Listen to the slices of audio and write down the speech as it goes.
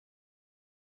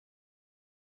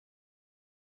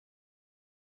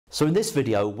So in this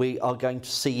video we are going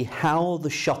to see how the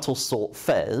shuttle sort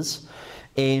fares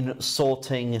in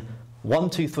sorting 1,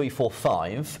 2, 3, 4,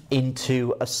 5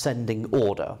 into ascending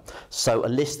order. So a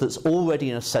list that's already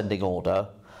in ascending order,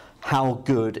 how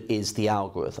good is the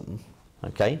algorithm?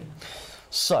 Okay,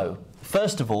 so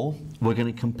first of all we're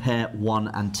going to compare 1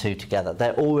 and 2 together.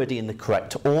 They're already in the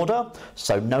correct order,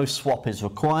 so no swap is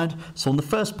required. So on the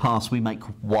first pass we make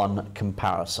one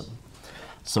comparison.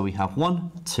 So we have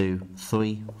 1, 2,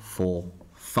 3, 4,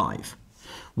 5.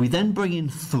 We then bring in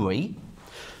 3.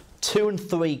 2 and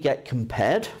 3 get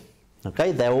compared.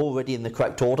 Okay, they're already in the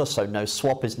correct order, so no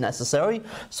swap is necessary.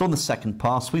 So on the second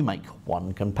pass, we make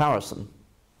one comparison.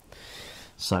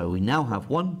 So we now have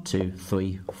 1, 2,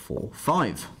 3, 4,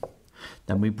 5.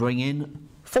 Then we bring in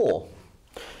 4.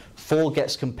 4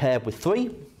 gets compared with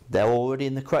 3. They're already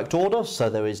in the correct order, so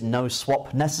there is no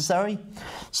swap necessary.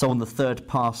 So on the third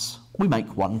pass, we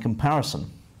make one comparison.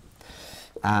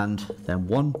 And then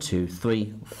 1, 2,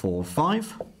 3, 4,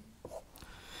 5.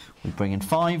 We bring in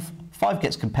 5. 5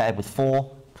 gets compared with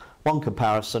 4. One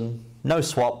comparison, no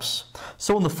swaps.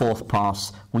 So on the fourth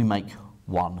pass, we make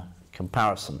one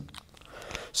comparison.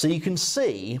 So you can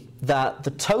see that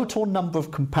the total number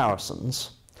of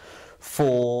comparisons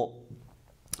for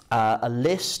a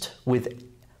list with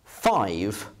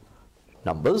 5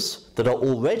 numbers that are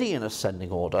already in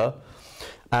ascending order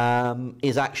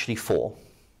is actually 4.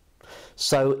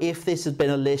 So if this had been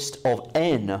a list of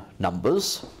n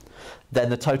numbers, then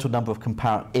the total number of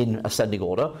in ascending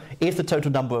order, if the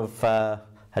total number of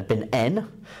had been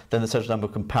n, then the total number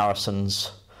of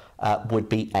comparisons would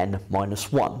be n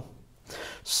minus 1.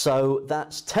 So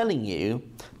that's telling you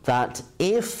that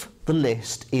if the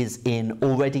list is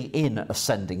already in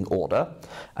ascending order,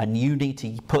 and you need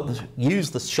to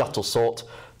use the shuttle sort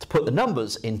to put the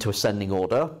numbers into ascending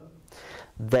order,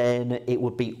 then it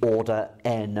would be order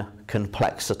n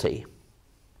complexity.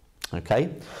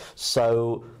 Okay,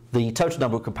 so the total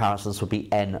number of comparisons would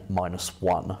be n minus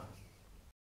 1.